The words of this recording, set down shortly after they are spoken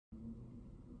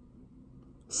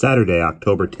Saturday,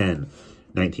 October 10,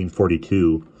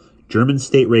 1942, German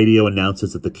state radio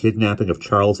announces that the kidnapping of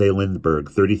Charles A.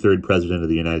 Lindbergh, 33rd President of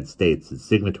the United States, and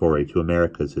signatory to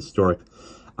America's historic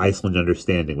Iceland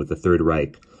understanding with the Third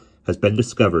Reich, has been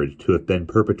discovered to have been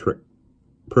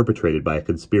perpetrated by a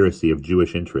conspiracy of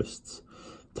Jewish interests.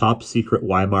 Top secret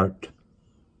Wehrmacht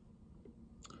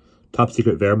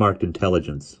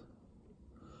intelligence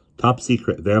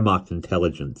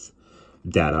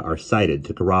data are cited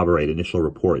to corroborate initial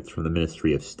reports from the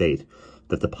Ministry of State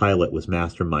that the pilot was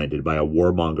masterminded by a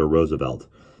warmonger Roosevelt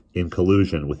in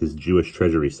collusion with his Jewish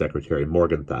Treasury Secretary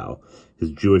Morgenthau,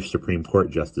 his Jewish Supreme Court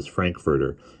Justice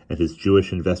Frankfurter, and his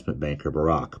Jewish investment banker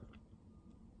Barak.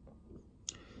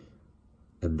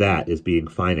 And that it is being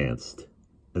financed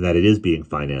by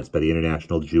the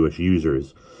international Jewish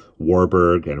users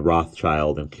Warburg and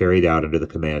Rothschild, and carried out under the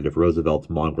command of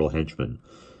Roosevelt's mongrel henchman,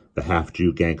 the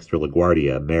half-Jew gangster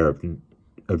LaGuardia, mayor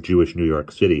of Jewish New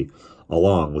York City,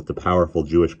 along with the powerful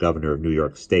Jewish governor of New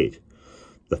York State,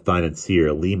 the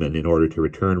financier Lehman, in order to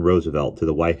return Roosevelt to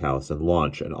the White House and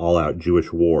launch an all-out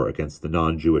Jewish war against the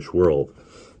non-Jewish world.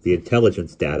 The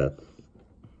intelligence data,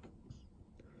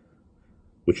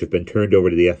 which have been turned over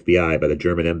to the FBI by the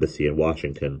German embassy in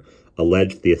Washington,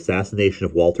 alleged the assassination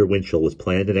of Walter Winchell was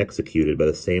planned and executed by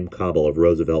the same cabal of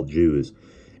Roosevelt Jews,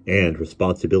 and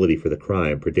responsibility for the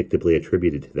crime predictably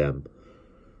attributed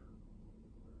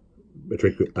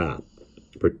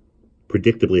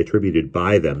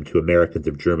by them to Americans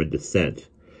of German descent,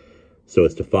 so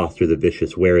as to foster the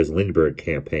vicious "Where is Lindbergh"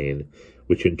 campaign,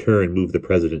 which in turn moved the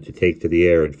president to take to the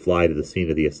air and fly to the scene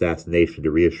of the assassination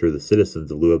to reassure the citizens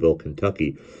of Louisville,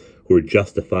 Kentucky, who were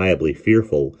justifiably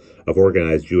fearful of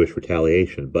organized Jewish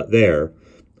retaliation. But there,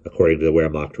 according to the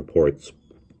Wehrmacht reports,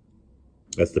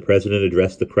 as the president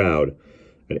addressed the crowd,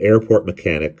 an airport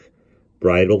mechanic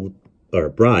bribed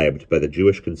by the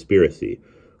Jewish conspiracy,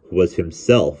 who was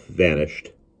himself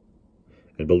vanished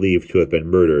and believed to have been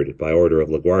murdered by order of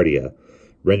LaGuardia,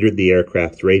 rendered the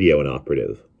aircraft's radio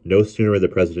inoperative. No sooner had the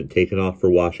president taken off for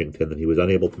Washington than he was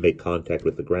unable to make contact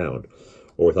with the ground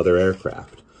or with other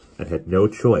aircraft, and had no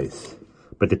choice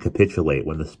but to capitulate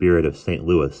when the Spirit of St.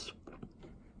 Louis,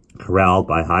 corralled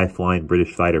by high-flying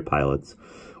British fighter pilots,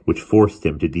 which forced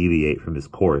him to deviate from his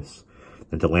course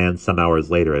and to land some hours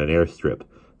later at an airstrip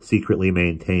secretly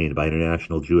maintained by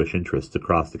international Jewish interests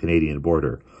across the Canadian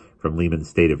border from Lehman's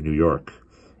state of New York.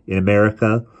 In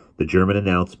America, the German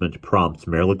announcement prompts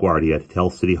Mayor LaGuardia to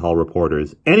tell City Hall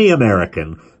reporters, "Any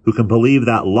American who can believe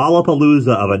that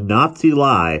Lollapalooza of a Nazi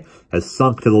lie has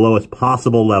sunk to the lowest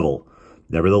possible level."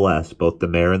 Nevertheless, both the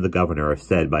mayor and the governor are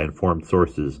said by informed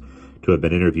sources to have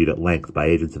been interviewed at length by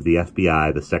agents of the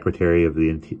FBI. The Secretary of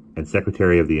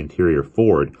the Interior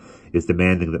Ford is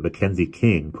demanding that Mackenzie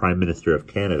King, Prime Minister of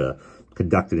Canada,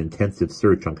 conduct an intensive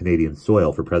search on Canadian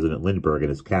soil for President Lindbergh and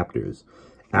his captors.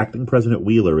 Acting President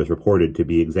Wheeler is reported to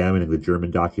be examining the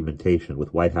German documentation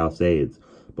with White House aides,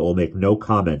 but will make no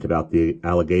comment about the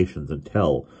allegations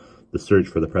until the search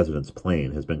for the president's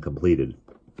plane has been completed.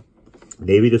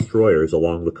 Navy destroyers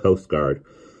along with Coast Guard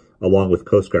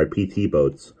PT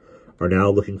boats, are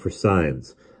now looking for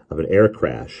signs of an air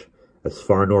crash as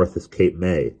far north as Cape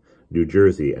May, New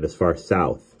Jersey, and as far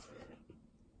south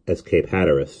as Cape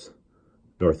Hatteras,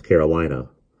 North Carolina,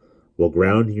 while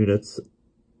ground units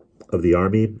of the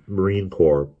Army, Marine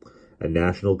Corps, and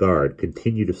National Guard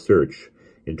continue to search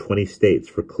in 20 states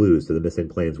for clues to the missing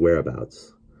plane's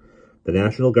whereabouts. The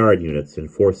National Guard units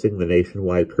enforcing the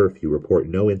nationwide curfew report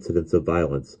no incidents of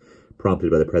violence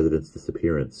prompted by the president's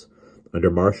disappearance. Under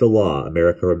martial law,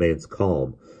 America remains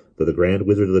calm, though the Grand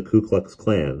Wizard of the Ku Klux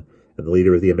Klan and the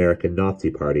leader of the American Nazi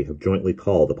Party have jointly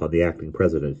called upon the acting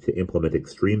president to implement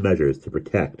extreme measures to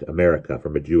protect America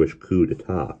from a Jewish coup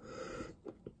d'etat.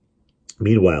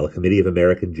 Meanwhile, a committee of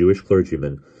American Jewish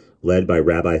clergymen, led by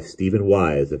Rabbi Stephen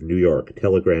Wise of New York,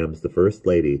 telegrams the First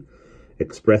Lady,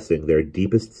 expressing their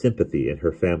deepest sympathy in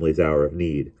her family's hour of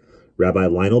need. Rabbi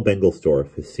Lionel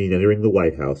Bengelsdorf is seen entering the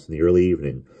White House in the early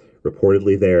evening,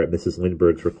 reportedly there at Mrs.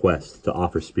 Lindbergh's request to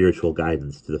offer spiritual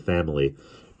guidance to the family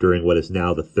during what is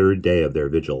now the third day of their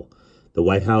vigil. The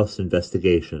White House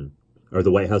invitation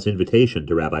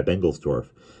to Rabbi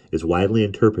Bengelsdorf is widely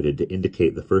interpreted to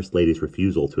indicate the First Lady's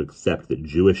refusal to accept that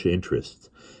Jewish interests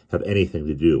have anything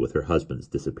to do with her husband's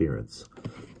disappearance.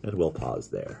 And we'll pause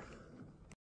there.